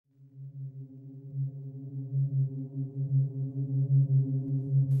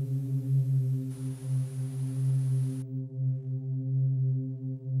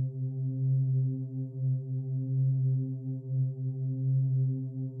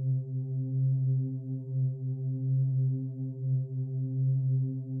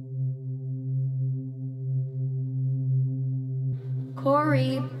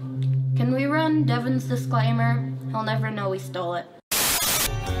free. Can we run Devin's disclaimer? He'll never know we stole it.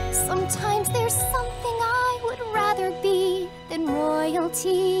 Sometimes there's something I would rather be than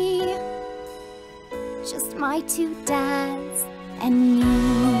royalty. Just my two dads and me.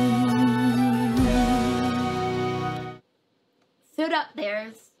 Suit up,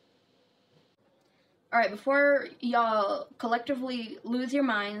 there's. Alright, before y'all collectively lose your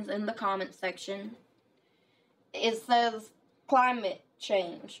minds in the comment section, it says climate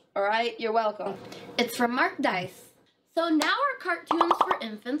change. Alright, you're welcome. It's from Mark Dice. So now our cartoons for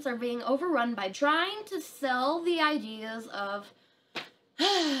infants are being overrun by trying to sell the ideas of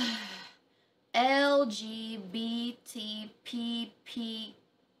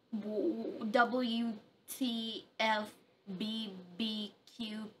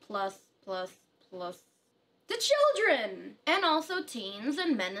LGBTQPPWTFBBQ+++ to children, and also teens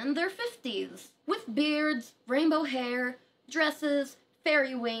and men in their 50s, with beards, rainbow hair, dresses,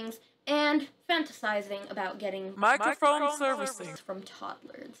 fairy wings, and fantasizing about getting microphone servicing from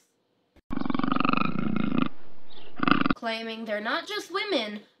toddlers. Claiming they're not just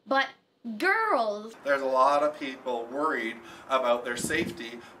women, but girls. There's a lot of people worried about their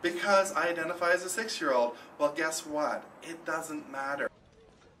safety because I identify as a 6-year-old. Well, guess what? It doesn't matter.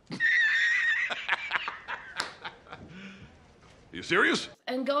 You serious?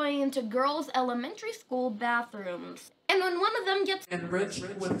 And going into girls' elementary school bathrooms. And when one of them gets enriched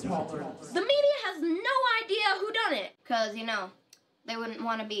with tolerance, the media has no idea who done it. Cause, you know, they wouldn't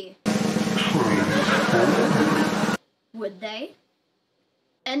want to be. Would they?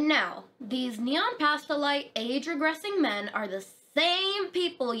 And now, these neon pastelite age-regressing men are the same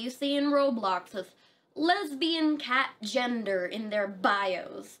people you see in Roblox with lesbian cat gender in their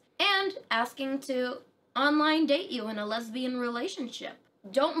bios. And asking to online date you in a lesbian relationship.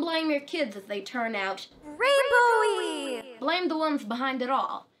 Don't blame your kids if they turn out Rainbowy! Blame the ones behind it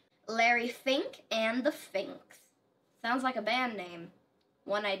all. Larry Fink and the Finks. Sounds like a band name.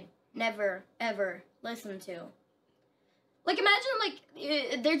 One I'd never, ever listen to. Like, imagine, like,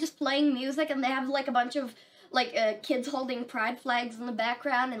 they're just playing music and they have, like, a bunch of, like, kids holding pride flags in the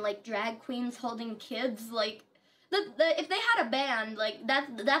background and, like, drag queens holding kids, like... if they had a band, like,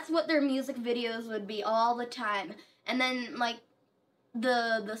 that's what their music videos would be all the time. And then, like,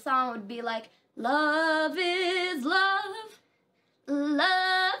 the song would be like, love is love,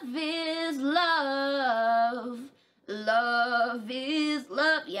 love is love, love is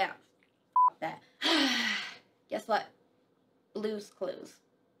love. Yeah, that. Guess what? Blue's Clues.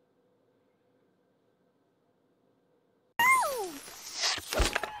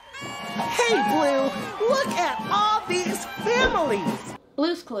 Hey, Blue, look at all these families!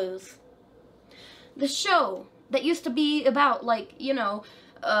 Blue's Clues. The show that used to be about, like, you know,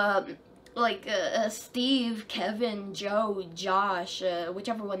 Steve, Kevin, Joe, Josh,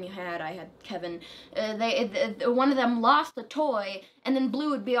 whichever one you had. I had Kevin. One of them lost a toy, and then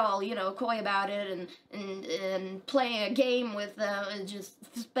Blue would be all, you know, coy about it and playing a game with just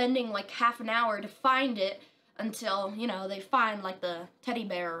spending like half an hour to find it until, you know, they find like the teddy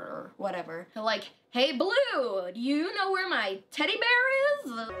bear or whatever. They're like, hey Blue, do you know where my teddy bear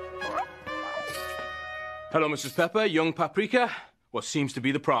is? Hello, Mrs. Pepper, young Paprika. What seems to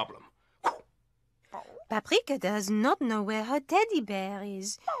be the problem? Paprika does not know where her teddy bear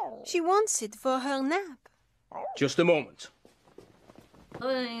is. She wants it for her nap. Just a moment.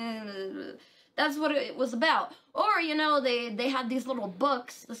 That's what it was about. Or, you know, they had these little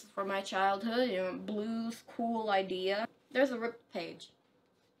books. This is from my childhood, you know, Blue's Cool Idea. There's a ripped page.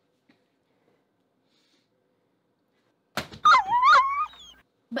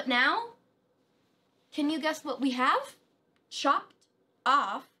 But now, can you guess what we have? Chopped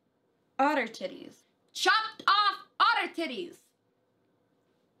off otter titties. Chopped off otter titties!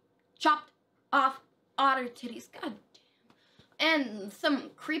 Chopped off otter titties. God damn. And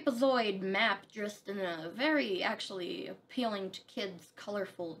some creepazoid map dressed in a very, actually, appealing to kids,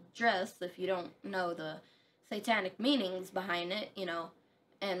 colorful dress, if you don't know the satanic meanings behind it, you know.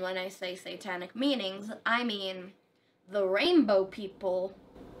 And when I say satanic meanings, I mean the rainbow people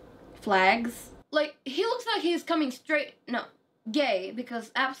flags. Like, he looks like he's coming straight, no, gay,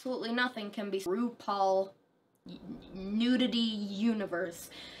 because absolutely nothing can be RuPaul nudity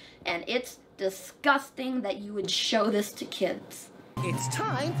universe. And it's disgusting that you would show this to kids. It's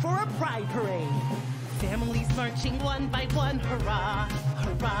time for a pride parade. Families marching one by one, hurrah,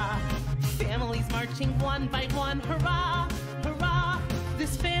 hurrah. Families marching one by one, hurrah, hurrah.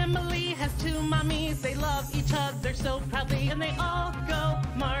 This family has two mommies, they love each other so proudly, and they all go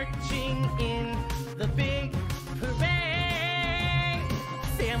marching in the big parade.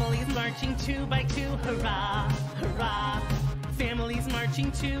 Families marching two by two, hurrah, hurrah. Families marching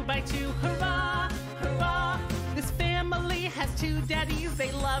marching 2 by 2. Hurrah, hurrah! This family has 2 daddies.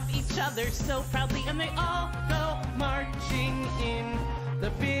 They love each other so proudly, and they all go marching in the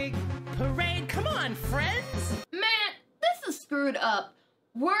big parade. Come on, friends! Man, this is screwed up.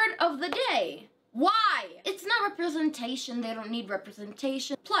 Word of the day. Why? It's not representation. They don't need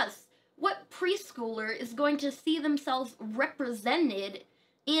representation. Plus, what preschooler is going to see themselves represented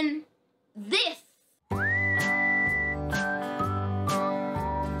in this?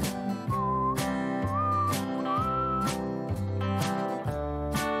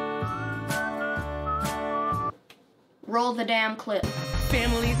 Roll the damn clip.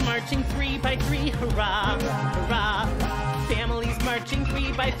 Families marching 3 by 3, hurrah, hurrah. Families marching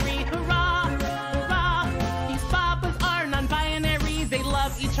 3 by 3, hurrah, hurrah. These babas are non-binary. They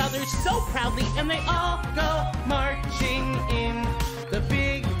love each other so proudly, and they all go marching in the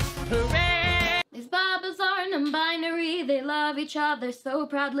big parade. These babas are non-binary. They love each other so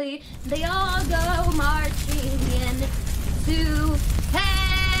proudly. They all go marching in to hell.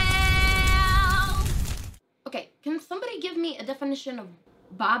 Okay, can somebody give me a definition of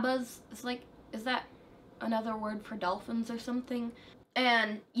babas? It's like, is that another word for dolphins or something?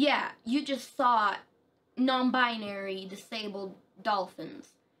 And yeah, you just saw non-binary disabled dolphins.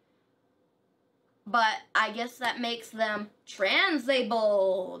 But I guess that makes them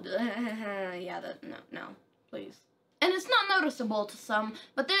transabled. Yeah, no, please. And it's not noticeable to some,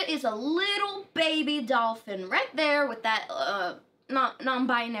 but there is a little baby dolphin right there with that,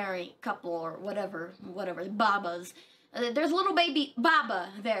 non-binary couple or whatever, babas. There's a little baby baba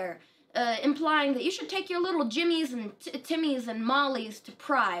there, implying that you should take your little Jimmies and Timmies and Mollies to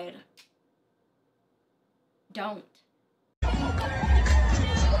Pride. Don't.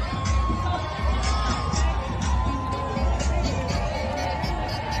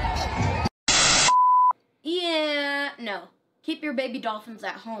 Yeah, no. Keep your baby dolphins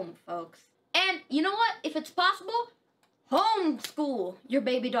at home, folks. And you know what? If it's possible, homeschool your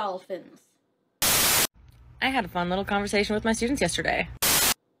baby dolphins. I had a fun little conversation with my students yesterday.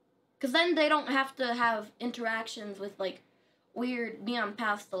 Because then they don't have to have interactions with, like, weird neon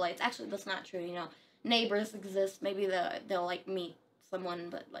pastel lights. Actually, that's not true, you know. Neighbors exist. Maybe they'll like, meet someone,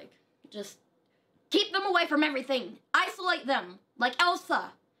 but, like, just keep them away from everything. Isolate them, like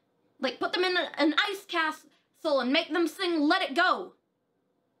Elsa. Like, put them in an ice castle and make them sing Let It Go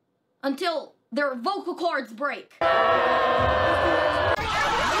until their vocal cords break.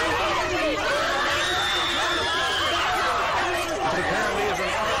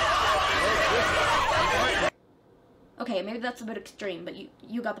 Okay, maybe that's a bit extreme, but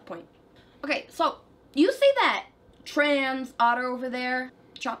you got the point. Okay, so you see that trans otter over there?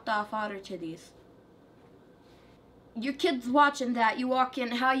 Chopped off otter titties. Your kid's watching that, you walk in,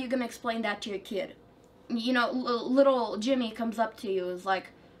 how are you gonna explain that to your kid? You know, little Jimmy comes up to you, is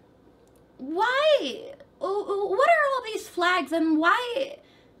like, why? What are all these flags, and why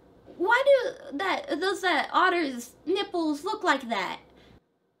does that otter's nipples look like that?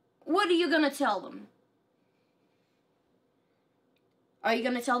 What are you gonna tell them? Are you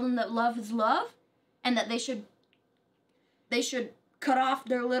gonna tell them that love is love? And that they should cut off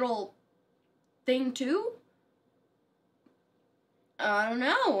their little thing too? I don't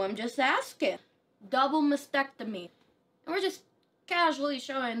know, I'm just asking. Double mastectomy. And we're just casually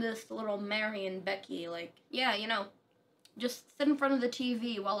showing this to little Mary and Becky, like, yeah, you know, just sit in front of the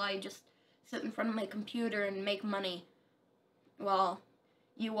TV while I just sit in front of my computer and make money while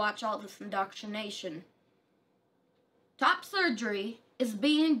you watch all this indoctrination. Top surgery is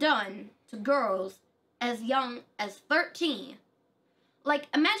being done to girls as young as 13. Like,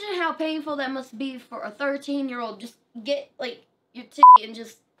 imagine how painful that must be for a 13-year-old. Just get, like, your titty and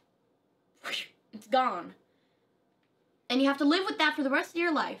just, it's gone. And you have to live with that for the rest of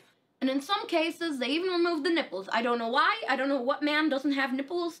your life. And in some cases, they even remove the nipples. I don't know why. I don't know what man doesn't have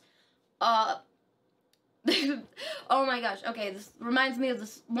nipples. Oh my gosh. Okay, this reminds me of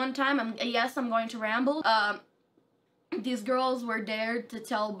this one time. I'm going to ramble. These girls were dared to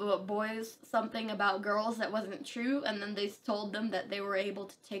tell boys something about girls that wasn't true, and then they told them that they were able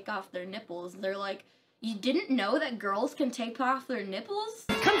to take off their nipples. They're like, you didn't know that girls can take off their nipples?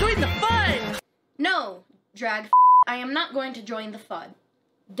 Come join the fun! No, drag I am not going to join the fun.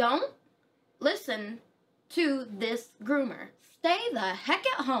 Don't listen to this groomer. Stay the heck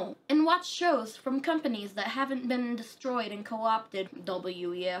at home and watch shows from companies that haven't been destroyed and co-opted.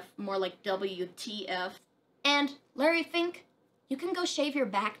 WEF, more like WTF. And, Larry Fink, you can go shave your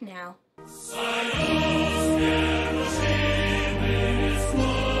back now.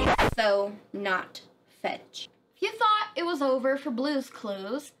 So, not fetch. If you thought it was over for Blue's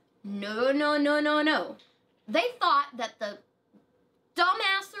Clues, no. They thought that the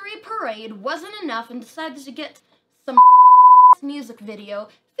dumbassery parade wasn't enough and decided to get some music video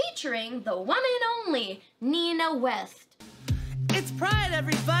featuring the one and only Nina West. It's Pride,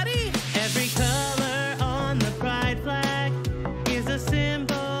 everybody! Every color on the Pride flag is a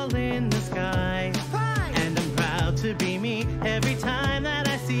symbol in the sky. Pride! And I'm proud to be me every time that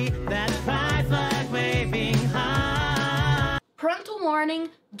I see that Pride flag waving high. Parental warning,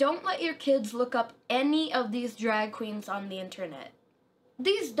 don't let your kids look up any of these drag queens on the internet.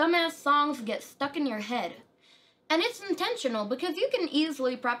 These dumbass songs get stuck in your head. And it's intentional because you can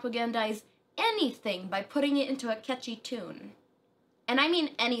easily propagandize anything by putting it into a catchy tune. And I mean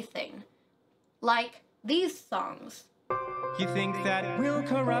anything. Like these songs. You think that we'll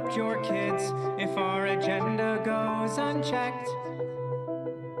corrupt your kids if our agenda goes unchecked?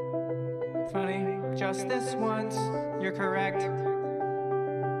 Funny, just this once, you're correct.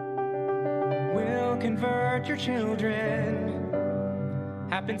 We'll convert your children.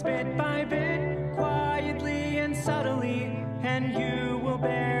 Happens bit by bit, quietly and subtly, and you will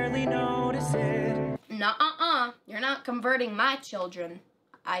barely notice it. Nuh-uh-uh, you're not converting my children.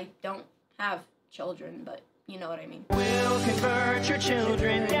 I don't have children, but you know what I mean. We'll convert your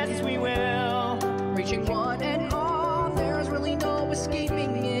children, yes we will. Reaching one and all, there's really no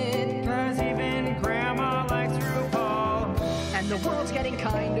escaping it. 'Cause even grandma likes RuPaul. And the world's getting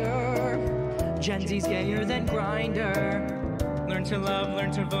kinder. Gen Z's gayer than Grindr. Learn to love,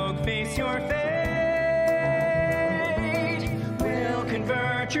 learn to vogue, face your fate. We'll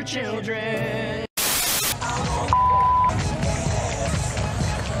convert your children.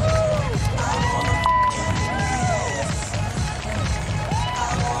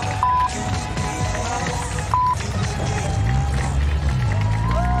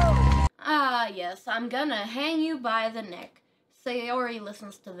 Ah, yes, I'm gonna hang you by the neck. Sayori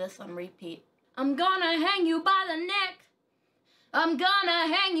listens to this on repeat. I'm gonna hang you by the neck. I'm gonna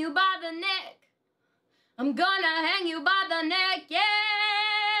hang you by the neck. I'm gonna hang you by the neck.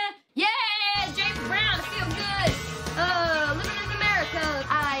 Yeah! Yeah! James Brown, I feel good. Living in America.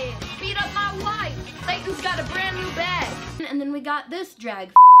 I beat up my wife. Satan's got a brand new bag. And then we got this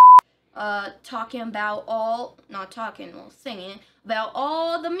drag talking about singing about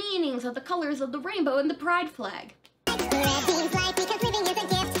all the meanings of the colors of the rainbow and the pride flag. Red means life because living is a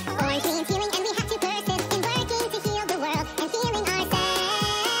gift. Orange means healing and we have to persist in working to heal the world and healing ourselves.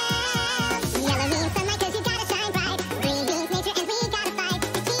 Yellow means sunlight because you gotta shine bright. Green means nature and we gotta fight to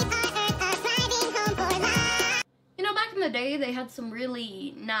keep our earth a thriving home for life. You know, back in the day, they had some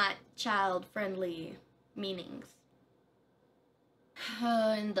really not child-friendly meanings.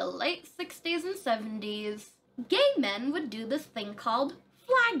 In the late 60s and 70s, gay men would do this thing called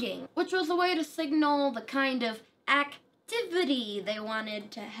flagging, which was a way to signal the kind of activity they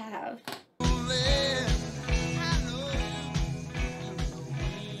wanted to have.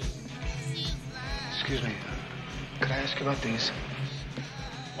 Excuse me, could I ask you about these?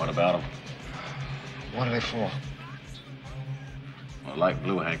 What about them? What are they for? Well, light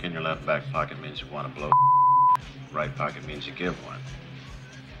blue, Hank, in your left back pocket means you want to blow. Right pocket means you give one.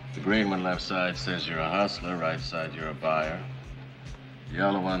 The green one left side says you're a hustler, right side you're a buyer. The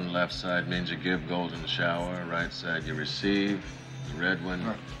yellow one left side means you give golden shower, right side you receive. The red one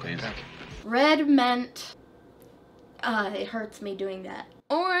means... Red meant, it hurts me doing that.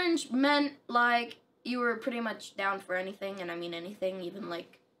 Orange meant like you were pretty much down for anything, and I mean anything, even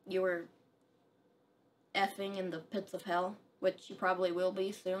like you were effing in the pits of hell, which you probably will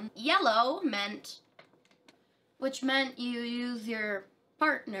be soon. Yellow meant, which meant you use your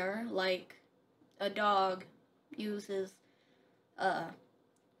partner like a dog uses a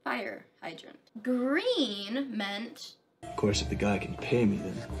fire hydrant. Green meant... Of course, if the guy can pay me,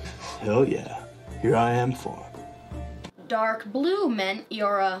 then hell yeah, here I am for him. Dark blue meant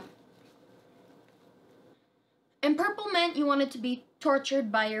you're a... And purple meant you wanted to be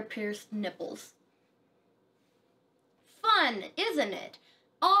tortured by your pierced nipples. Fun, isn't it?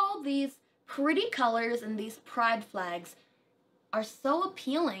 All these pretty colors and these pride flags are so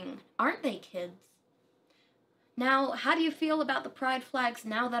appealing, aren't they, kids? Now, how do you feel about the pride flags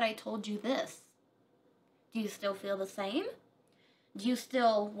now that I told you this? Do you still feel the same? Do you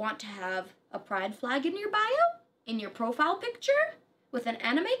still want to have a pride flag in your bio? In your profile picture? With an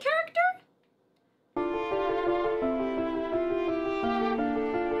anime character?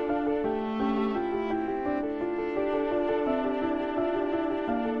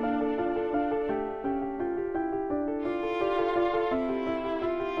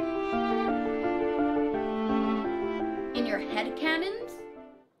 In your headcanons?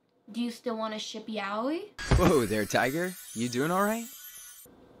 Do you still want to ship yaoi? Whoa there, Tiger. You doing all right?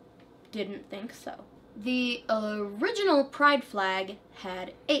 Didn't think so. The original pride flag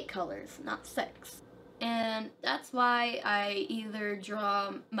had 8 colors, not 6. And that's why I either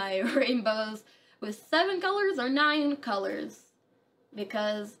draw my rainbows with 7 colors or 9 colors.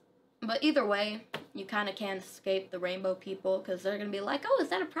 But either way, you kind of can't escape the rainbow people, because they're going to be like, oh, is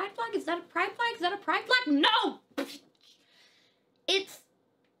that a pride flag? Is that a pride flag? Is that a pride flag? No! It's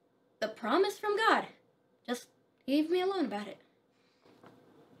the promise from God. Just leave me alone about it.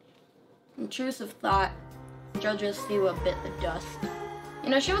 Intrusive thought. Judges see what bit the dust. You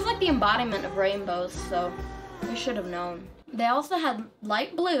know, she was like the embodiment of rainbows, so you should have known. They also had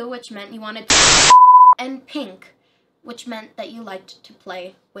light blue, which meant you wanted to, and pink, which meant that you liked to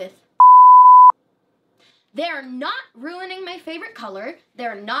play with. They're not ruining my favorite color.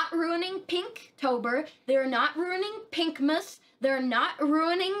 They're not ruining Pinktober. They're not ruining Pinkmas. They're not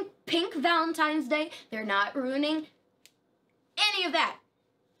ruining Pink Valentine's Day. They're not ruining any of that.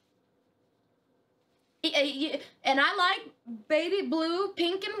 And I like baby blue,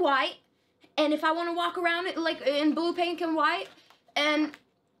 pink, and white. And if I want to walk around it like in blue, pink, and white, and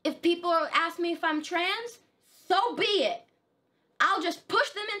if people ask me if I'm trans, so be it. I'll just push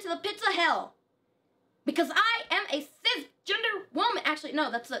them into the pits of hell. Because I am a cisgender woman. Actually, no,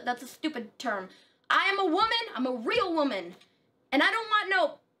 that's a stupid term. I am a woman. I'm a real woman. And I don't want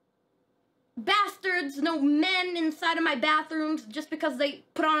no bastards, no men inside of my bathrooms just because they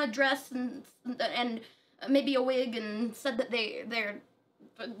put on a dress and maybe a wig and said that they're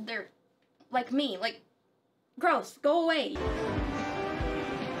like me. Like, gross. Go away.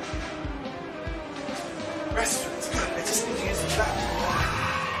 Restrooms. God, I just need to use the bathroom.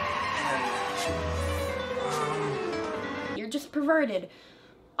 You're just perverted,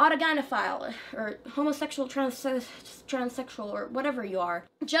 autogynephile, or homosexual, transsexual, or whatever you are.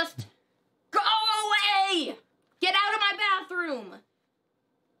 Just go away! Get out of my bathroom!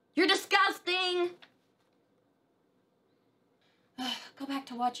 You're disgusting! Go back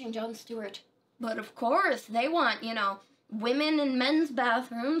to watching Jon Stewart. But of course, they want, you know, women in men's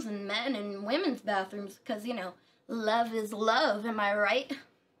bathrooms and men in women's bathrooms, because, you know, love is love, am I right?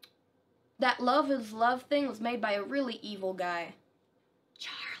 That love is love thing was made by a really evil guy.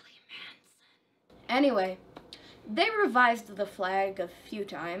 Charlie Manson. Anyway, they revised the flag a few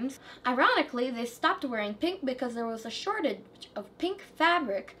times. Ironically, they stopped wearing pink because there was a shortage of pink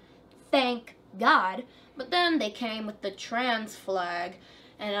fabric. Thank God. But then they came with the trans flag,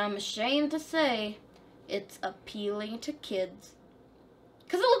 and I'm ashamed to say it's appealing to kids.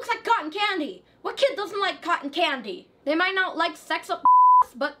 Because it looks like cotton candy. What kid doesn't like cotton candy? They might not like sex up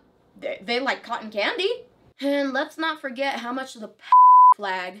but they like cotton candy. And let's not forget how much the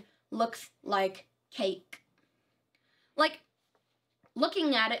flag looks like cake. Like,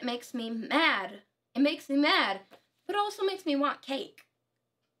 looking at it makes me mad. It makes me mad, but it also makes me want cake.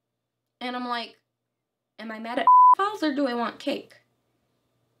 And I'm like, am I mad at files or do I want cake?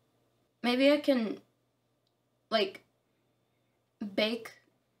 Maybe I can, like, bake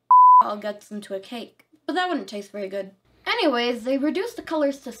all guts into a cake. But that wouldn't taste very good. Anyways, they reduced the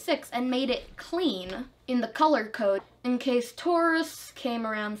colors to 6 and made it clean in the color code in case tourists came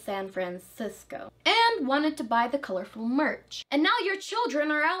around San Francisco and wanted to buy the colorful merch. And now your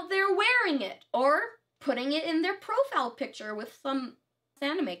children are out there wearing it or putting it in their profile picture with some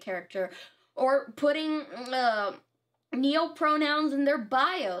anime character or putting neo-pronouns in their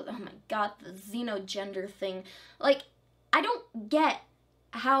bio. Oh my god, the xenogender thing. Like, I don't get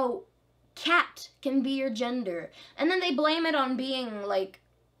how cat can be your gender, and then they blame it on being like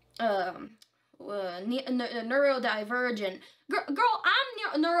neurodivergent. Girl,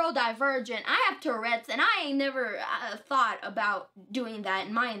 I'm neurodivergent. I have Tourette's, and I ain't never thought about doing that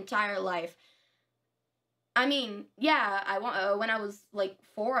in my entire life. I mean, yeah, when I was like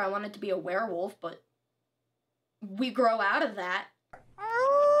 4, I wanted to be a werewolf, but we grow out of that.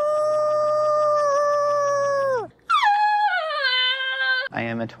 I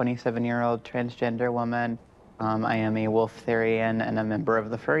am a 27-year-old transgender woman. I am a wolf therian and a member of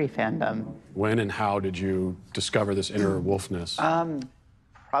the furry fandom. When and how did you discover this inner wolfness?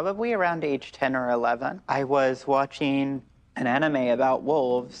 Probably around age 10 or 11. I was watching an anime about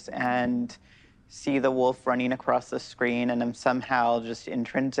wolves and see the wolf running across the screen, and I'm somehow just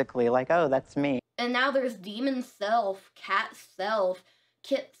intrinsically like, oh, that's me. And now there's demon self, cat self,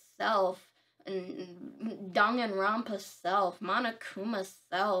 kit self, and Danganronpa self, Monokuma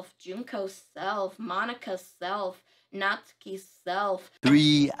self, Junko self, Monica self, Natsuki self.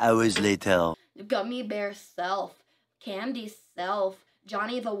 3 hours later. Gummy bear self, Candy self,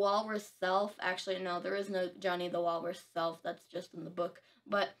 Johnny the Walrus self. Actually, no, there is no Johnny the Walrus self. That's just in the book.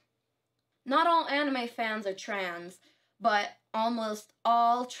 But not all anime fans are trans. But almost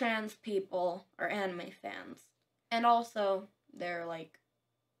all trans people are anime fans. And also, they're like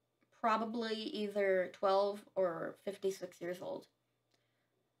probably either 12 or 56 years old.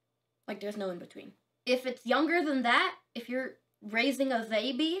 Like, there's no in between. If it's younger than that, if you're raising a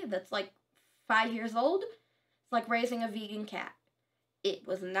baby that's like 5 years old, it's like raising a vegan cat. It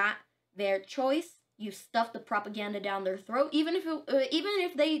was not their choice. You stuffed the propaganda down their throat, even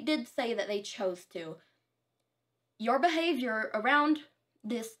if they did say that they chose to. Your behavior around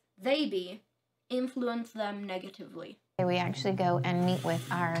this baby influenced them negatively. We actually go and meet with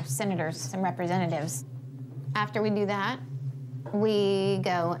our senators and representatives. After we do that, we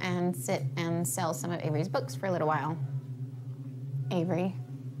go and sit and sell some of Avery's books for a little while. Avery,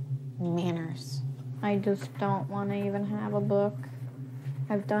 manners. I just don't want to even have a book.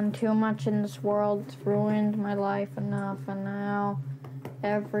 I've done too much in this world. It's ruined my life enough, and now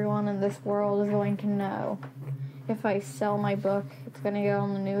everyone in this world is going to know. If I sell my book, it's going to go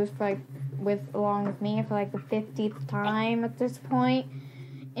on the news along with me for like the 50th time at this point,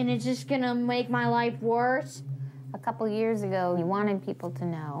 and it's just going to make my life worse. A couple years ago, you wanted people to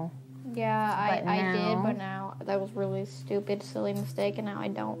know. Yeah, I did, but now that was really stupid, silly mistake, and now I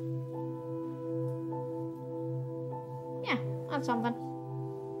don't. Yeah, that's something.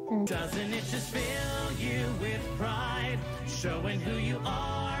 Doesn't it just fill you with pride, showing who you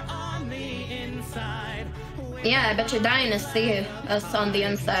are on the inside? Yeah, I bet you're dying to see us on the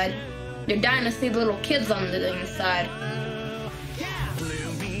inside. You're dying to see the little kids on the inside.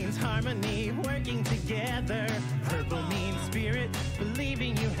 Blue means harmony, working together. Purple means spirit,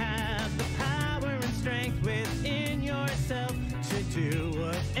 believing you have the power and strength within yourself to do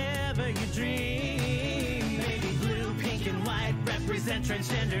whatever you dream. Baby blue, pink and white represent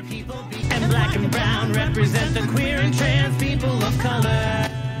transgender people, and black and brown represent the queer and trans people of color.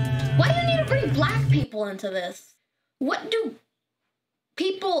 Why do you need to bring black people into this? What do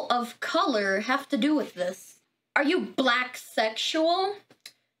people of color have to do with this? Are you black sexual?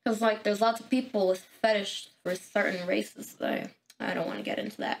 Because, like, there's lots of people with fetish for certain races. I don't want to get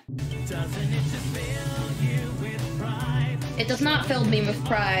into that. Doesn't it just fill you with pride? It does not fill me with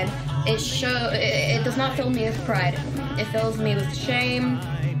pride. It does not fill me with pride. It fills me with shame,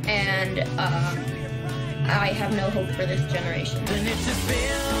 and I have no hope for this generation. Doesn't it just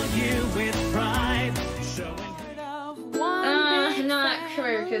fill you with pride? Not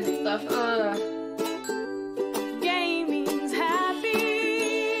career kid stuff. Gay means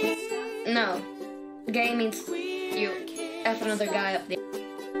happy. No. Gay means you F another guy up there.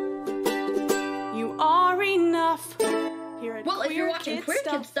 You are enough. Well, if you're watching queer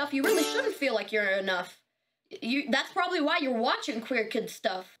kid stuff, you really shouldn't feel like you're enough. That's probably why you're watching queer kid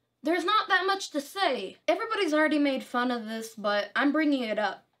stuff. There's not that much to say. Everybody's already made fun of this, but I'm bringing it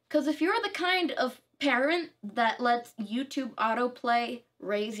up. Because if you're the kind of parent that lets YouTube autoplay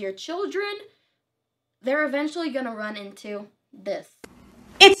raise your children, they're eventually gonna run into this.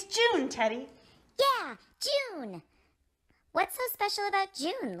 It's June, Teddy. Yeah, June. What's so special about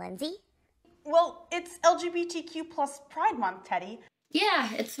June, Lindsay? Well, it's LGBTQ plus Pride Month, Teddy. Yeah,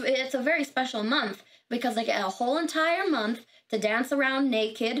 it's a very special month because they get a whole entire month to dance around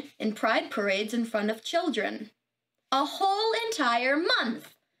naked in pride parades in front of children. A whole entire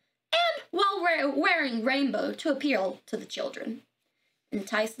month! And while we're wearing rainbow to appeal to the children.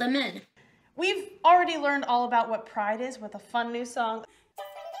 Entice them in. We've already learned all about what Pride is with a fun new song.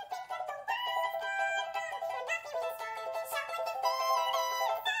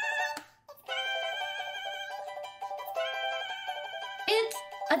 It's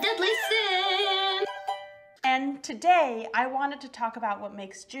a deadly sin! And today, I wanted to talk about what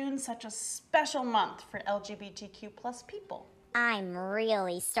makes June such a special month for LGBTQ plus people. I'm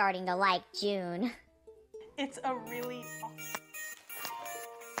really starting to like June. It's a really...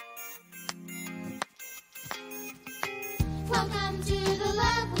 Welcome to the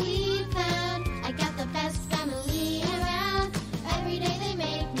love we found. I got the best family around. Every day they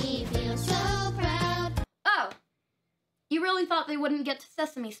make me feel so proud. Oh, you really thought they wouldn't get to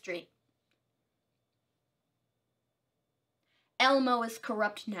Sesame Street? Elmo is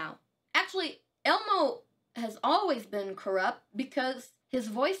corrupt now. Actually, Elmo has always been corrupt because his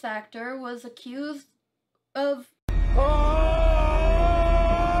voice actor was accused of...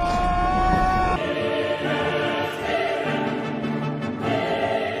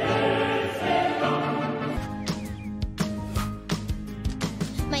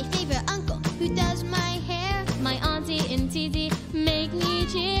 My favorite uncle who does my hair, my auntie and Titi make me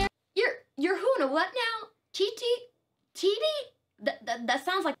cheer. You're who and a what now? Titi? That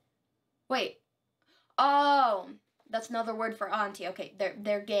sounds like... Wait. Oh, that's another word for auntie. Okay,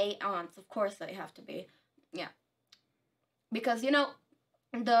 they're gay aunts. Of course they have to be. Yeah. Because, you know,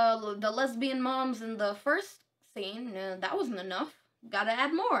 the lesbian moms in the first scene, that wasn't enough. Gotta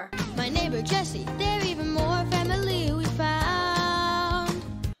add more. My neighbor Jessie, they're even more family we found.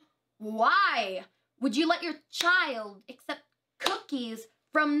 Why would you let your child accept cookies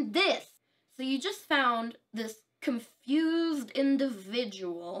from this? So you just found this confused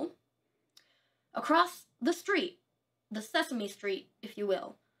individual across the street, the Sesame Street, if you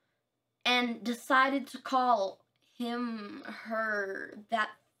will, and decided to call him, her, that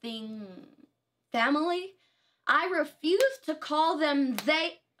thing, family? I refuse to call them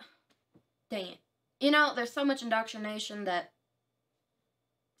they. Dang it. You know, there's so much indoctrination that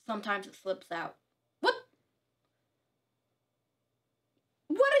sometimes it slips out. What?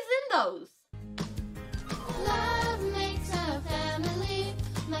 What is in those? Love makes a family.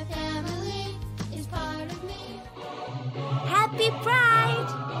 My family is part of me. Happy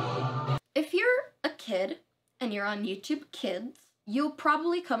Pride! If you're a kid and you're on YouTube Kids, you'll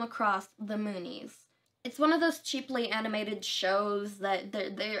probably come across the Moonies. It's one of those cheaply animated shows that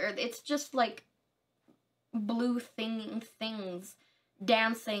it's just like blue things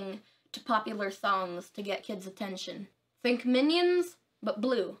dancing to popular songs to get kids' attention. Think Minions, but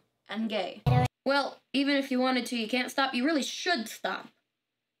blue and gay. Well, even if you wanted to, you can't stop. You really should stop.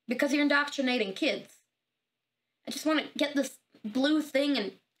 Because you're indoctrinating kids. I just want to get this blue thing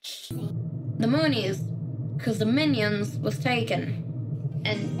and the Moonies, because the Minions was taken.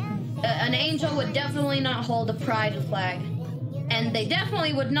 And an angel would definitely not hold a pride flag. And they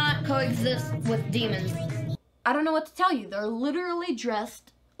definitely would not coexist with demons. I don't know what to tell you. They're literally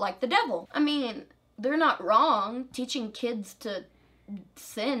dressed like the devil. I mean, they're not wrong. Teaching kids to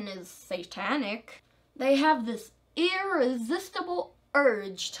sin is satanic. They have this irresistible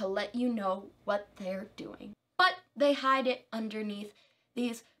urge to let you know what they're doing. But they hide it underneath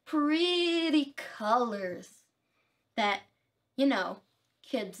these pretty colors that, you know,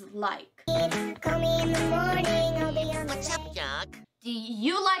 kids like. Call me in the morning, I'll be on the What's up, Doc? Do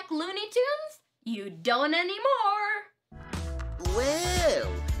you like Looney Tunes? You don't anymore.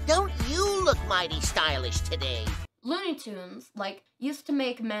 Well, don't you look mighty stylish today? Looney Tunes, like, used to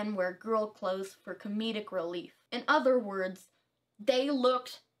make men wear girl clothes for comedic relief. In other words, they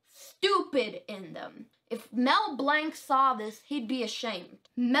looked stupid in them. If Mel Blanc saw this, he'd be ashamed.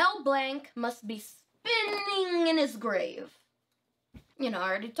 Mel Blanc must be spinning in his grave. You know, I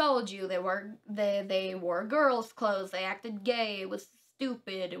already told you they wore girls' clothes, they acted gay, it was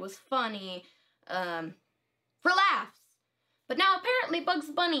stupid, it was funny, for laughs. But now apparently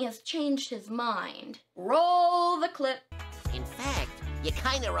Bugs Bunny has changed his mind. Roll the clip. In fact, you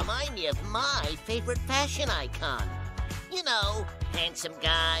kinda remind me of my favorite fashion icon. You know, handsome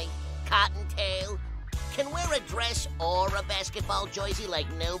guy, cottontail, can wear a dress or a basketball jersey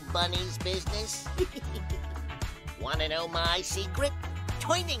like nobody's business. Wanna know my secret?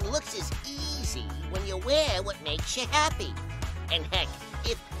 Turning looks is easy when you wear what makes you happy. And heck,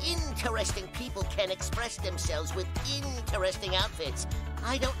 if interesting people can express themselves with interesting outfits,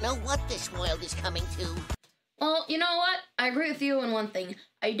 I don't know what this world is coming to. Well, you know what? I agree with you on one thing.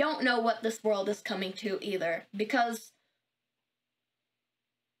 I don't know what this world is coming to either, because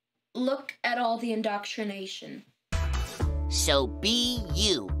look at all the indoctrination. So be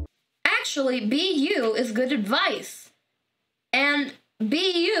you. Actually, be you is good advice. And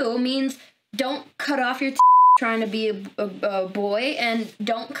be you means don't cut off your trying to be a boy, and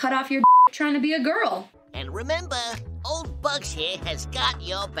don't cut off your trying to be a girl. And remember, old Bugs here has got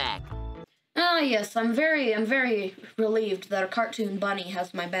your back. Ah, yes, I'm very relieved that a cartoon bunny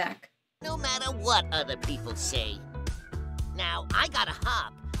has my back. No matter what other people say. Now, I gotta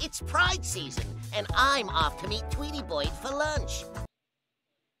hop. It's Pride season, and I'm off to meet Tweety Boyd for lunch.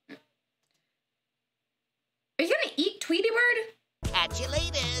 Are you gonna eat Tweety Bird? Catch you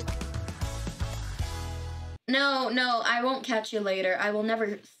later. No, I won't catch you later. I will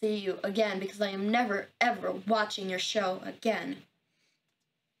never see you again because I am never, ever watching your show again.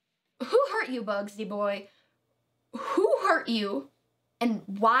 Who hurt you, Bugsy boy? Who hurt you? And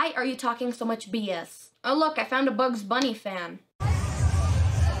why are you talking so much BS? Oh, look, I found a Bugs Bunny fan.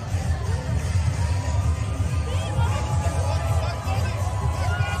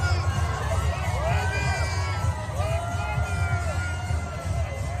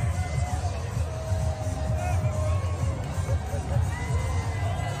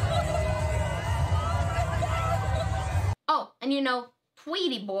 Oh, and you know,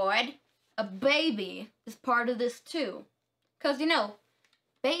 Tweety Boyd, a baby, is part of this too. 'Cause, you know,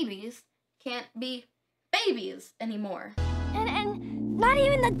 babies can't be babies anymore. And not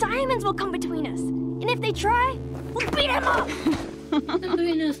even the diamonds will come between us. And if they try, we'll beat them up.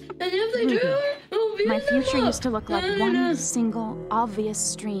 Between us. And if they do, we'll beat My future used to look like one single, obvious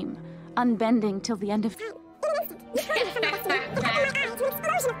stream, unbending till the end of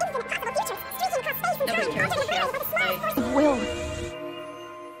Will.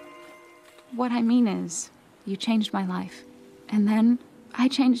 What I mean is, you changed my life. And then I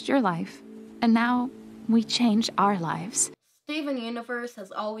changed your life. And now we change our lives. Steven Universe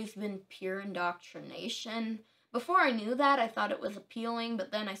has always been pure indoctrination. Before I knew that, I thought it was appealing,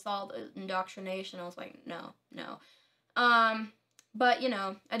 but then I saw the indoctrination, I was like, no. But, you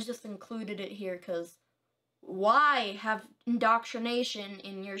know, I just included it here because why have indoctrination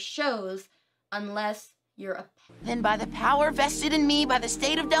in your shows unless you're a... Then by the power vested in me by the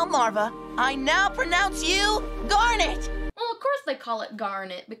state of Delmarva, I now pronounce you Garnet! Well, of course they call it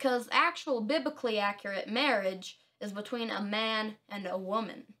Garnet, because actual biblically accurate marriage is between a man and a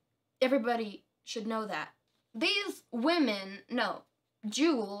woman. Everybody should know that. These women, no,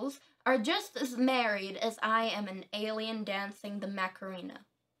 Jules, are just as married as I am an alien dancing the Macarena.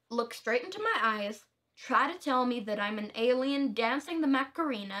 Look straight into my eyes, try to tell me that I'm an alien dancing the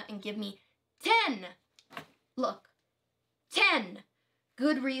Macarena, and give me 10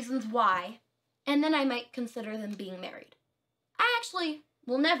 good reasons why, and then I might consider them being married. I actually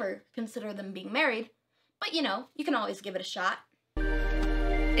will never consider them being married, but you know, you can always give it a shot.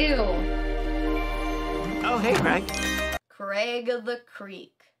 Ew. Oh, hey, Craig. Craig of the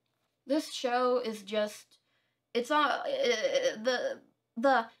Creek. This show is just, it's the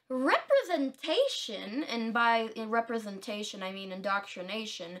representation, and by representation I mean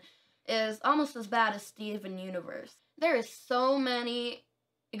indoctrination, is almost as bad as Steven Universe. There is so many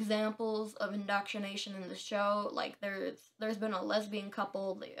examples of indoctrination in the show. Like there's been a lesbian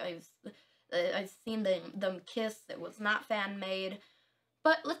couple. I've seen them kiss. It was not fan made.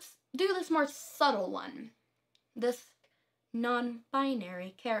 But let's do this more subtle one. This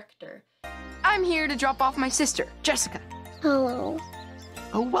non-binary character. I'm here to drop off my sister, Jessica. Hello.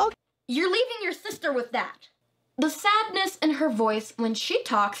 Oh, well. You're leaving your sister with that. The sadness in her voice when she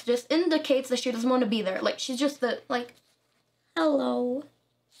talks just indicates that she doesn't want to be there. Like, she's just hello.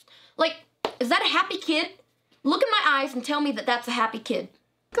 Like, is that a happy kid? Look in my eyes and tell me that that's a happy kid.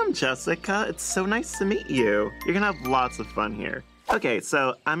 Welcome, Jessica. It's so nice to meet you. You're gonna have lots of fun here. Okay,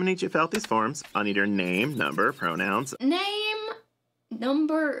 so I'm gonna need you to fill out these forms. I'll need your name, number, pronouns. Name,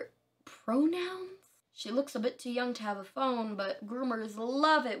 number, pronouns? She looks a bit too young to have a phone, but groomers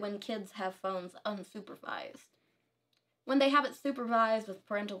love it when kids have phones unsupervised. When they have it supervised with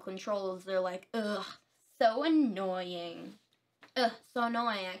parental controls, they're like, ugh, so annoying. Ugh, so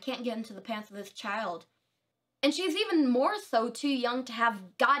annoying. I can't get into the pants of this child. And she's even more so too young to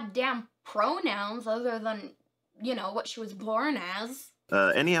have goddamn pronouns other than, you know, what she was born as.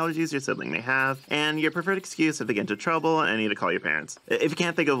 Any allergies your sibling may have, and your preferred excuse if they get into trouble and need to call your parents. If you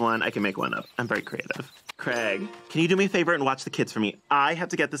can't think of one, I can make one up. I'm very creative. Craig, can you do me a favor and watch the kids for me? I have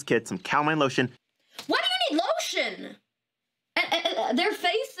to get this kid some calamine lotion. Why do you need lotion? Their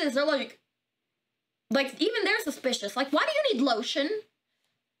faces are like, even they're suspicious. Like, why do you need lotion?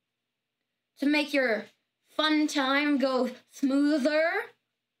 To make your fun time go smoother?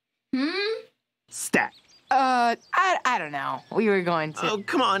 Stat. I don't know. We were going to... Oh,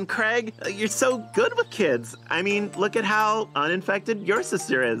 come on, Craig. You're so good with kids. I mean, look at how uninfected your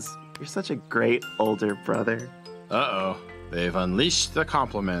sister is. You're such a great older brother. Uh-oh. They've unleashed the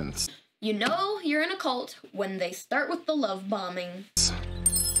compliments. You know you're in a cult when they start with the love bombing.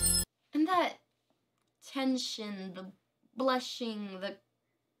 And that tension, the blushing, the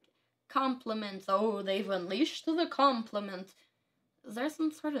compliments. Oh, they've unleashed the compliments. Is there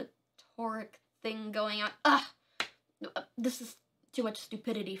some sort of toric thing going on? Ugh! This is too much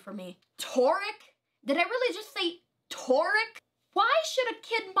stupidity for me. Toric? Did I really just say toric? Why should a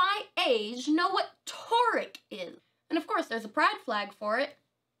kid my age know what toric is? And of course, there's a pride flag for it.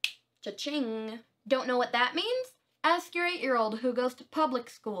 Cha-ching. Don't know what that means? Ask your 8-year-old who goes to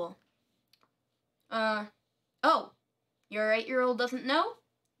public school. Oh, your 8-year-old doesn't know?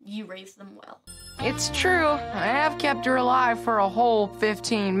 You raised them well. It's true. I have kept her alive for a whole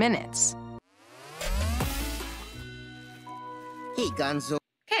 15 minutes. Hey, Gonzo.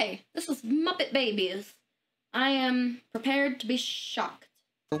 Okay, this is Muppet Babies. I am prepared to be shocked.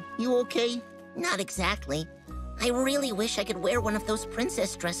 You okay? Not exactly. I really wish I could wear one of those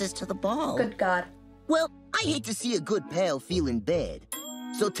princess dresses to the ball. Good God. Well, I hate to see a good pal feeling bad.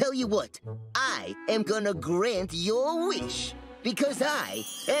 So tell you what, I am gonna grant your wish. Because I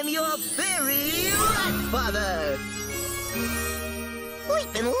am your fairy rat father!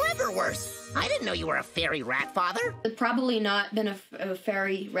 Bleepin' liverwurst! I didn't know you were a fairy rat father. I've probably not been a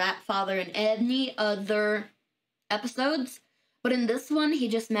fairy rat father in any other episodes, but in this one, he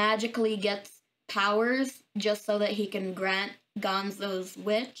just magically gets powers just so that he can grant Gonzo's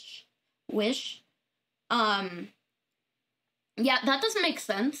wish. Yeah, that doesn't make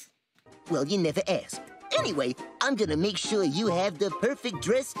sense. Well, you never asked. Anyway, I'm gonna make sure you have the perfect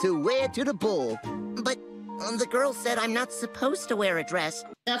dress to wear to the ball. But the girl said I'm not supposed to wear a dress.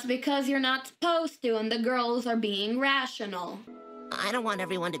 That's because you're not supposed to, and the girls are being rational. I don't want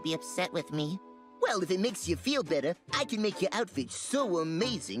everyone to be upset with me. Well, if it makes you feel better, I can make your outfit so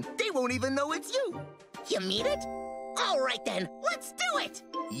amazing, they won't even know it's you. You mean it? All right then, let's do it.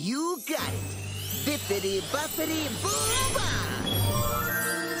 You got it. Bippity boppity boom ba.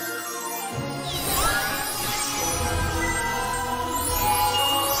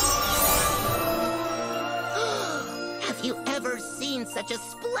 Have you ever seen such a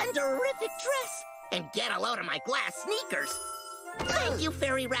splendorific dress? And get a load of my glass sneakers. Thank you,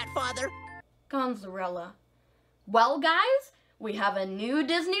 Fairy Rat Father. Gonzarella. Well, guys, we have a new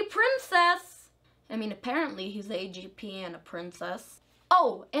Disney princess. I mean, apparently he's AGP and a princess.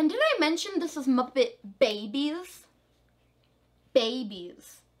 Oh, and did I mention this is Muppet Babies?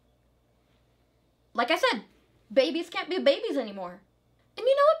 Babies. Like I said, babies can't be babies anymore. And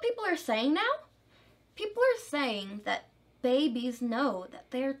you know what people are saying now? People are saying that babies know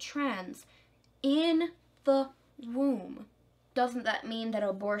that they're trans in the womb. Doesn't that mean that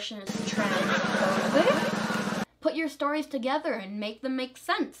abortion is transphobic? Put your stories together and make them make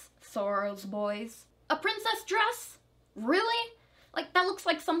sense, Soros boys. A princess dress? Really? Like, that looks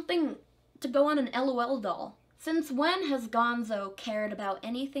like something to go on an LOL doll. Since when has Gonzo cared about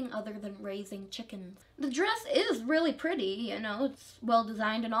anything other than raising chickens? The dress is really pretty, you know, it's well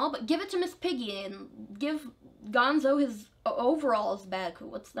designed and all, but give it to Miss Piggy and give Gonzo his overalls back.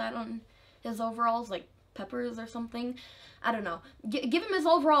 What's that on his overalls? Like peppers or something? I don't know. Give him his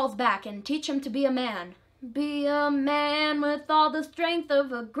overalls back and teach him to be a man. Be a man with all the strength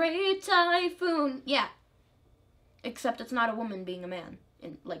of a great typhoon. Yeah. Except it's not a woman being a man,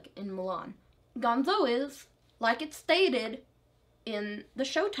 in Mulan. Gonzo is, like it's stated in the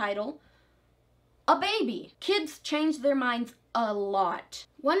show title, a baby. Kids change their minds a lot.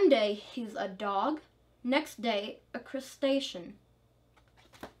 One day, he's a dog. Next day, a crustacean.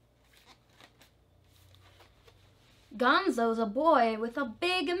 Gonzo's a boy with a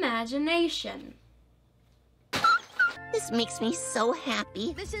big imagination. This makes me so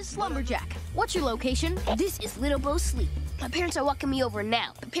happy. This is Slumberjack. What's your location? This is Little Bo Sleep. My parents are walking me over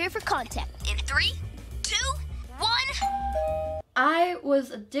now. Prepare for contact. In 3, 2, 1. I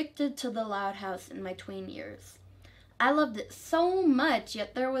was addicted to the Loud House in my tween years. I loved it so much,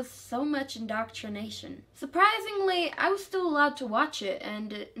 yet there was so much indoctrination. Surprisingly, I was still allowed to watch it,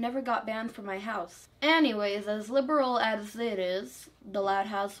 and it never got banned from my house. Anyways, as liberal as it is, the Loud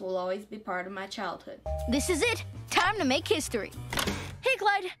House will always be part of my childhood. This is it. Time to make history. Hey,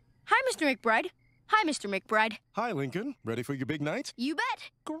 Clyde. Hi, Mr. McBride. Hi, Mr. McBride. Hi, Lincoln. Ready for your big night? You bet.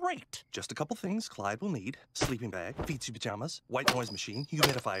 Great. Just a couple things Clyde will need. Sleeping bag, feetsy pajamas, white noise machine,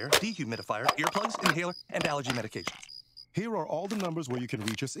 humidifier, dehumidifier, earplugs, inhaler, and allergy medication. Here are all the numbers where you can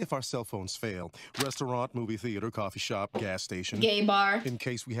reach us if our cell phones fail. Restaurant, movie theater, coffee shop, gas station. Gay bar. In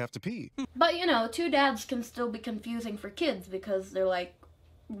case we have to pee. But, you know, two dads can still be confusing for kids because they're like,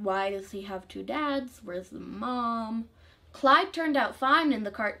 why does he have two dads? Where's the mom? Clyde turned out fine in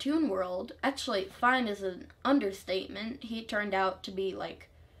the cartoon world. Actually, fine is an understatement. He turned out to be, like,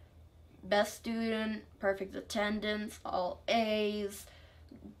 best student, perfect attendance, all A's,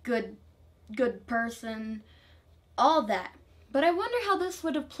 good person, all that. But I wonder how this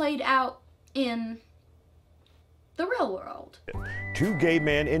would have played out in the real world. Two gay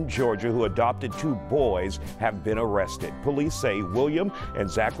men in Georgia who adopted two boys have been arrested. Police say William and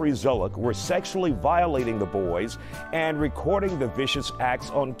Zachary Zullock were sexually violating the boys and recording the vicious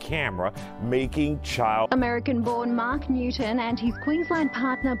acts on camera, making child... American-born Mark Newton and his Queensland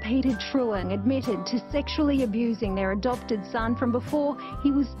partner Peter Truong admitted to sexually abusing their adopted son from before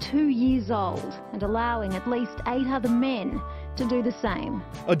he was 2 years old and allowing at least 8 other men to do the same.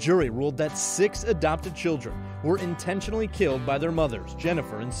 A jury ruled that 6 adopted children were intentionally killed by their mothers,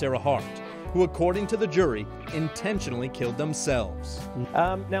 Jennifer and Sarah Hart, who, according to the jury, intentionally killed themselves.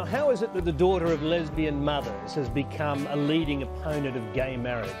 Now, how is it that the daughter of lesbian mothers has become a leading opponent of gay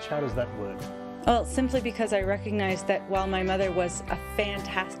marriage? How does that work? Well, simply because I recognize that while my mother was a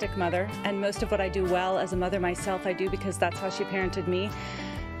fantastic mother, and most of what I do well as a mother myself, I do because that's how she parented me,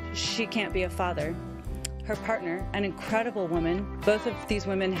 she can't be a father. Her partner, an incredible woman, both of these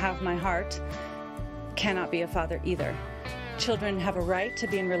women have my heart, cannot be a father either. Children have a right to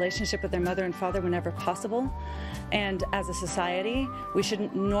be in relationship with their mother and father whenever possible. And as a society, we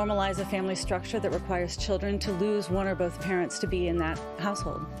shouldn't normalize a family structure that requires children to lose one or both parents to be in that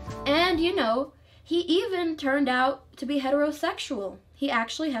household. And, you know, He even turned out to be heterosexual. He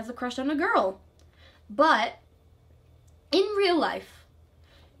actually has a crush on a girl. But in real life,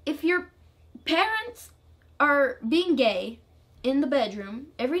 if your parents are being gay in the bedroom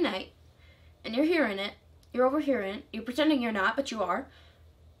every night, and you're hearing it, you're overhearing it, you're pretending you're not, but you are,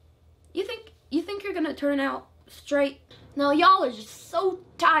 you think you're gonna turn out straight? No, y'all are just so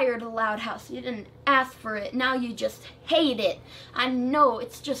tired of the Loud House. You didn't ask for it. Now you just hate it. I know,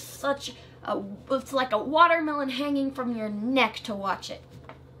 it's just it's like a watermelon hanging from your neck to watch it.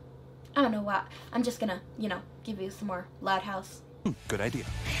 I don't know why. I'm just gonna, give you some more Loud House. Good idea.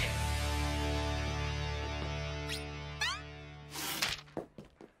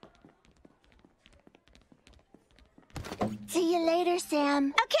 See you later,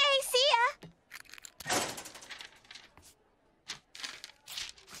 Sam. Okay, see ya.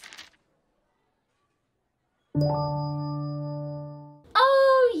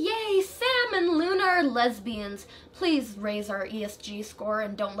 Oh, yay! Sam and Luna are lesbians. Please raise our ESG score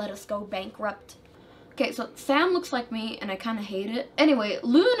and don't let us go bankrupt. Okay, so Sam looks like me, and I kind of hate it. Anyway,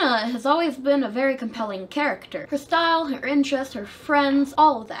 Luna has always been a very compelling character. Her style, her interests, her friends,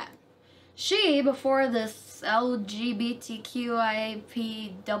 all of that. She, before this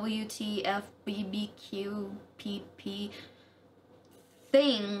LGBTQIPWTFBBQPP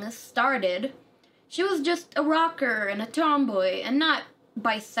thing started, she was just a rocker and a tomboy, and not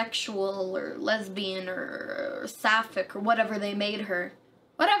bisexual or lesbian or sapphic or whatever they made her.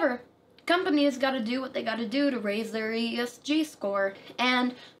 Whatever. Companies gotta do what they gotta do to raise their ESG score.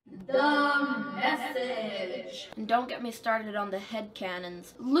 And the message. And don't get me started on the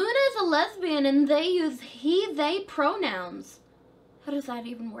headcanons. Luna's a lesbian and they use he, they pronouns. How does that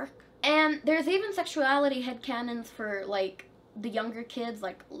even work? And there's even sexuality headcanons for, like, the younger kids,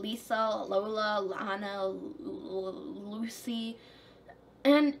 like Lisa, Lola, Lana, Lucy.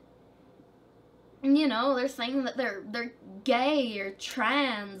 And, they're saying that they're gay or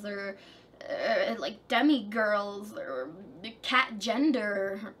trans or like demigirls or cat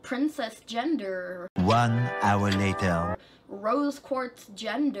gender or princess gender. 1 hour later. Rose quartz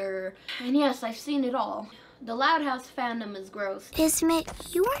gender. And yes, I've seen it all. The Loud House fandom is gross. Ismet,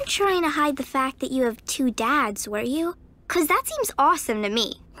 you weren't trying to hide the fact that you have 2 dads, were you? 'Cause that seems awesome to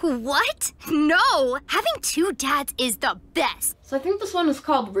me. What? No! Having 2 dads is the best! So I think this one was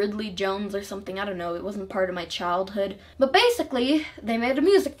called Ridley Jones or something. I don't know. It wasn't part of my childhood. But basically, they made a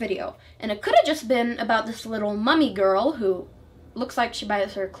music video. And it could have just been about this little mummy girl who looks like she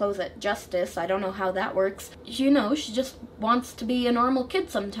buys her clothes at Justice. I don't know how that works. She just wants to be a normal kid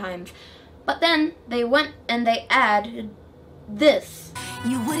sometimes. But then they went and they added this.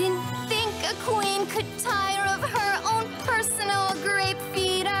 You wouldn't think a queen could tire of her own personal grape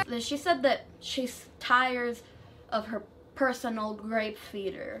feeder. She said that she tires of her personal grape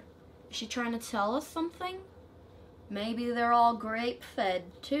feeder. Is she trying to tell us something? Maybe they're all grape fed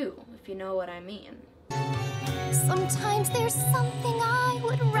too, if you know what I mean. Sometimes there's something I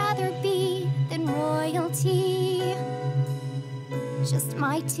would rather be than royalty. Just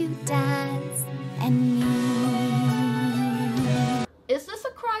my 2 dads and me. Is this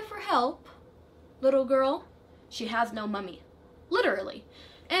a cry for help, little girl? She has no mummy. Literally.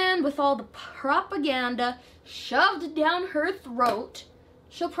 And with all the propaganda shoved down her throat,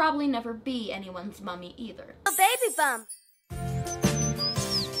 she'll probably never be anyone's mummy either. A baby bump.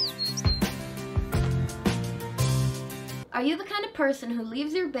 Are you the kind of person who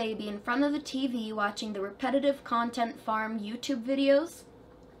leaves your baby in front of the TV watching the repetitive content farm YouTube videos?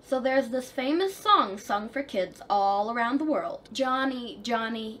 So there's this famous song sung for kids all around the world. Johnny,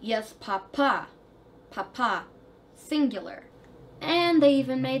 Johnny, yes, Papa. Papa, singular. And they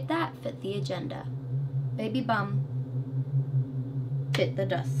even made that fit the agenda. Baby bum, fit the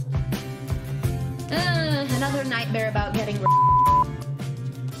dust. Another nightmare about getting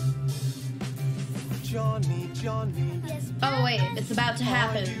Johnny, Johnny. Oh wait, it's about to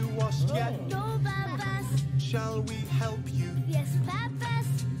happen. Are you washed yet? No, Papas. Shall we help you? Yes, Papas.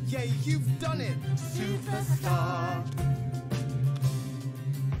 Yeah, you've done it, superstar.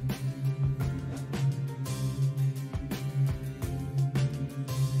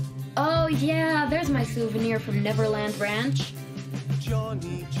 Oh yeah, there's my souvenir from Neverland Ranch.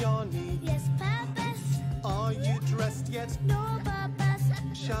 Johnny, Johnny. Yes, Papas. Are you dressed yet? No, Papas.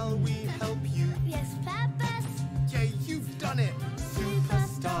 Shall we help you? Yes, Papas. Yeah, you've done it,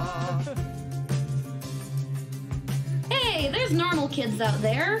 superstar. Hey, there's normal kids out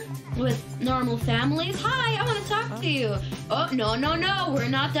there with normal families. Hi, I want to talk to you. Oh, no, no, no, we're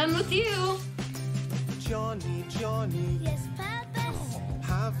not done with you. Johnny, Johnny. Yes, Papas.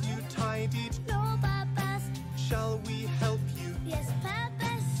 Have you tidied? No, Papas. Shall we help you? Yes,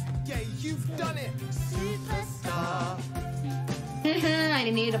 Papas. Yeah, you've done it,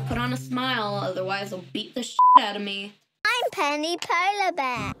 need to put on a smile, otherwise they'll beat the shit out of me. I'm Penny Polar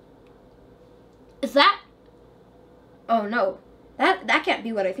Bear. Is that? Oh no, that can't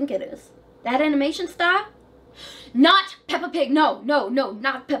be what I think it is. That animation style? Not Peppa Pig. No,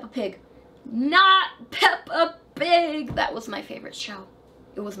 not Peppa Pig. Not Peppa Pig. That was my favorite show.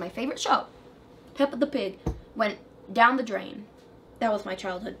 It was my favorite show. Peppa the Pig went down the drain. That was my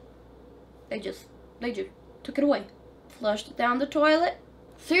childhood. They just took it away. Flushed it down the toilet.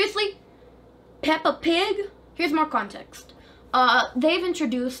 Seriously? Peppa Pig? Here's more context. They've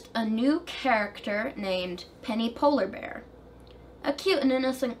introduced a new character named Penny Polar Bear. A cute and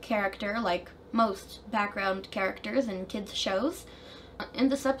innocent character like most background characters in kids' shows. In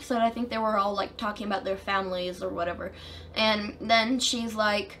this episode, I think they were all like talking about their families or whatever. And then she's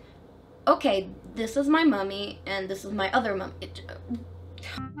like, okay, this is my mummy and this is my other mummy.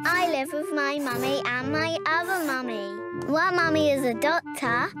 I live with my mummy and my other mummy. One mummy is a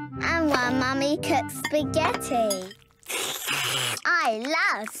doctor and one mummy cooks spaghetti. I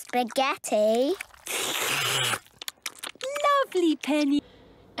love spaghetti. Lovely, Penny.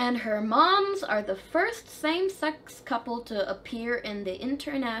 And her moms are the first same-sex couple to appear in the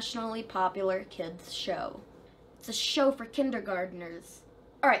internationally popular kids show. It's a show for kindergartners.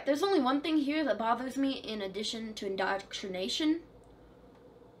 Alright, there's only one thing here that bothers me in addition to indoctrination.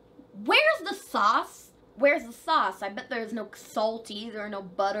 Where's the sauce? Where's the sauce? I bet there's no salt either, no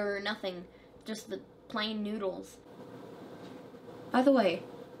butter or nothing. Just the plain noodles. By the way,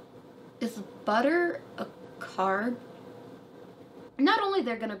 is butter a carb? Not only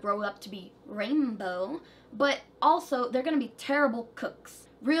they're gonna grow up to be rainbow, but also they're gonna be terrible cooks.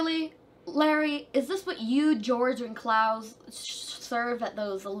 Really? Larry, is this what you, George, and Klaus serve at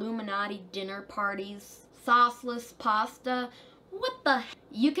those Illuminati dinner parties? Sauceless pasta? What the heck?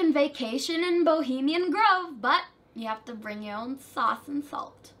 You can vacation in Bohemian Grove, but you have to bring your own sauce and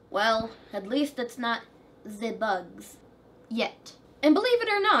salt. Well, at least it's not the bugs. Yet. And believe it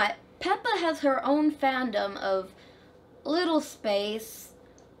or not, Peppa has her own fandom of little space,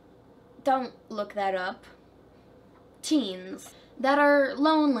 don't look that up, teens that are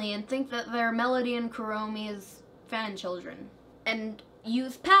lonely and think that they're Melody and Kuromi's fan children and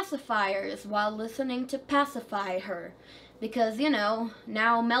use pacifiers while listening to pacify her because, you know,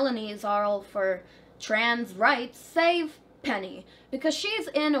 now Melanie's all for trans rights, save Penny, because she's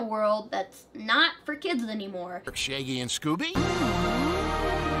in a world that's not for kids anymore. Shaggy and Scooby?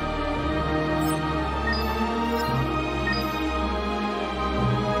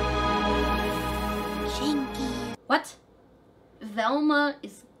 What? Velma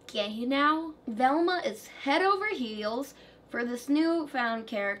is gay now? Velma is head over heels for this newfound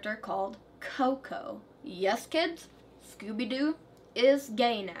character called Coco. Yes, kids, Scooby-Doo is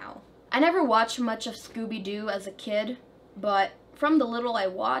gay now. I never watched much of Scooby-Doo as a kid, but from the little I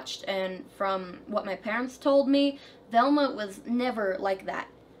watched and from what my parents told me, Velma was never like that.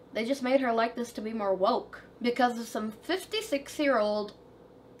 They just made her like this to be more woke because of some 56-year-old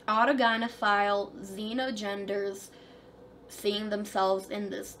autogynephile xenogenders seeing themselves in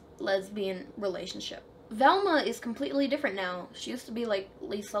this lesbian relationship. Velma is completely different now. She used to be like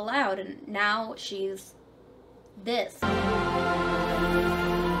Lisa Loud, and now she's this.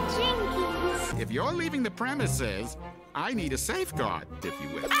 Jinkies. If you're leaving the premises, I need a safeguard, if you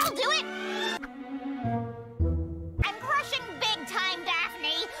will. I'll do it! I'm crushing big time,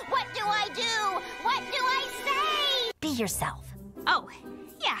 Daphne! What do I do? What do I say? Be yourself. Oh,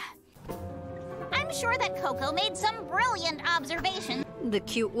 yeah. I'm sure that Coco made some brilliant observations. The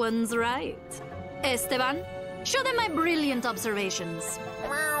cute one's right. Esteban, show them my brilliant observations.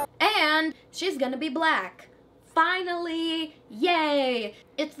 And she's gonna be black. Finally! Yay!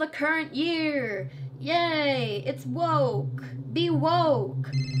 It's the current year! Yay! It's woke! Be woke!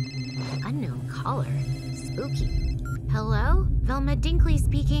 Unknown caller. Spooky. Hello? Velma Dinkley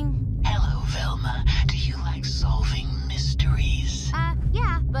speaking. Hello, Velma. Do you like solving mysteries?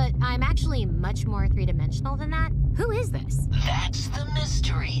 Yeah, but I'm actually much more three-dimensional than that. Who is this? That's the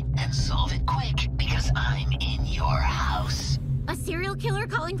mystery. And solve it quick, because I'm in your house. A serial killer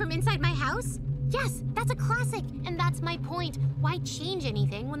calling from inside my house? Yes, that's a classic, and that's my point. Why change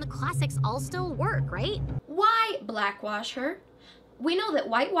anything when the classics all still work, right? Why blackwash her? We know that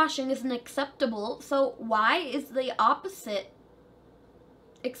whitewashing isn't acceptable, so why is the opposite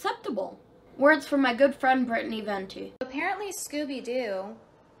acceptable? Words from my good friend Brittany Venti. Apparently Scooby-Doo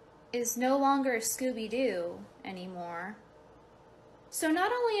is no longer Scooby-Doo anymore. So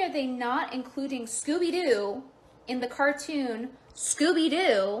not only are they not including Scooby-Doo in the cartoon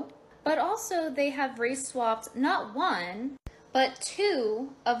Scooby-Doo, but also they have race swapped not one, but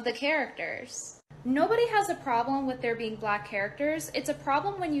two of the characters. Nobody has a problem with there being black characters. It's a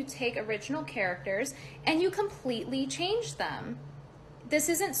problem when you take original characters and you completely change them. This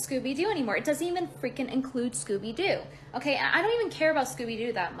isn't Scooby-Doo anymore. It doesn't even freaking include Scooby-Doo. Okay, I don't even care about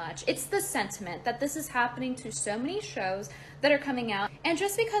Scooby-Doo that much. It's the sentiment that this is happening to so many shows that are coming out. And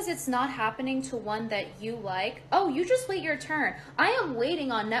just because it's not happening to one that you like, oh, you just wait your turn. I am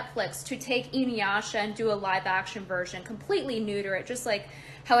waiting on Netflix to take Inuyasha and do a live action version, completely neuter it, just like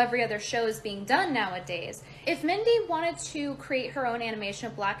how every other show is being done nowadays. If Mindy wanted to create her own animation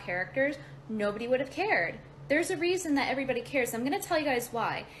of black characters, nobody would have cared. There's a reason that everybody cares. I'm going to tell you guys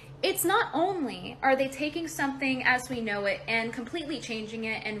why. It's not only are they taking something as we know it and completely changing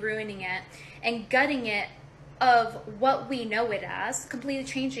it and ruining it and gutting it of what we know it as, completely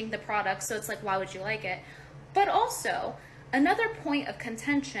changing the product, so it's like, why would you like it? But also, another point of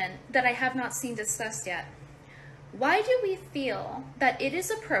contention that I have not seen discussed yet. Why do we feel that it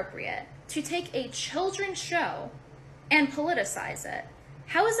is appropriate to take a children's show and politicize it?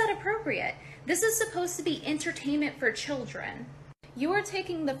 How is that appropriate? This is supposed to be entertainment for children. You are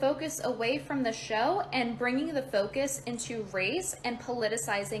taking the focus away from the show and bringing the focus into race and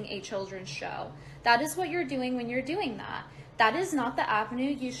politicizing a children's show. That is what you're doing when you're doing that. That is not the avenue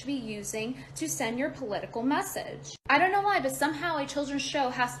you should be using to send your political message. I don't know why, but somehow a children's show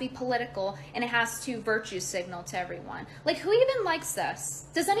has to be political and it has to virtue signal to everyone. Like, who even likes this?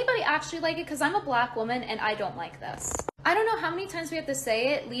 Does anybody actually like it? Because I'm a black woman and I don't like this. I don't know how many times we have to say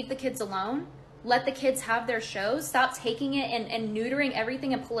it, leave the kids alone. Let the kids have their shows. Stop taking it and neutering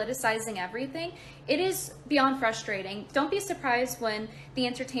everything and politicizing everything. It is beyond frustrating. Don't be surprised when the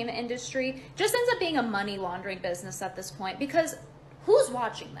entertainment industry just ends up being a money laundering business at this point, because who's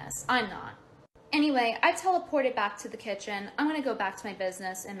watching this? I'm not. Anyway, I teleported back to the kitchen. I'm gonna go back to my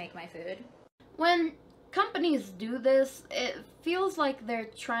business and make my food. When companies do this, it feels like they're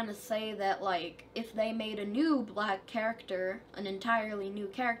trying to say that, like, if they made a new black character, an entirely new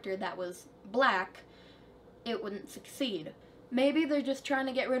character that was black, it wouldn't succeed. Maybe they're just trying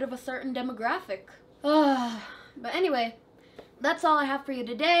to get rid of a certain demographic. But anyway, that's all I have for you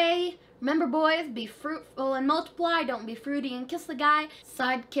today. Remember, boys, be fruitful and multiply. Don't be fruity and kiss the guy.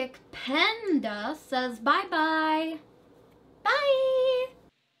 Sidekick Panda says bye-bye. Bye!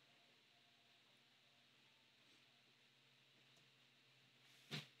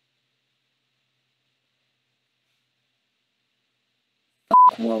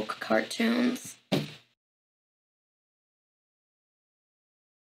 Fuck woke cartoons.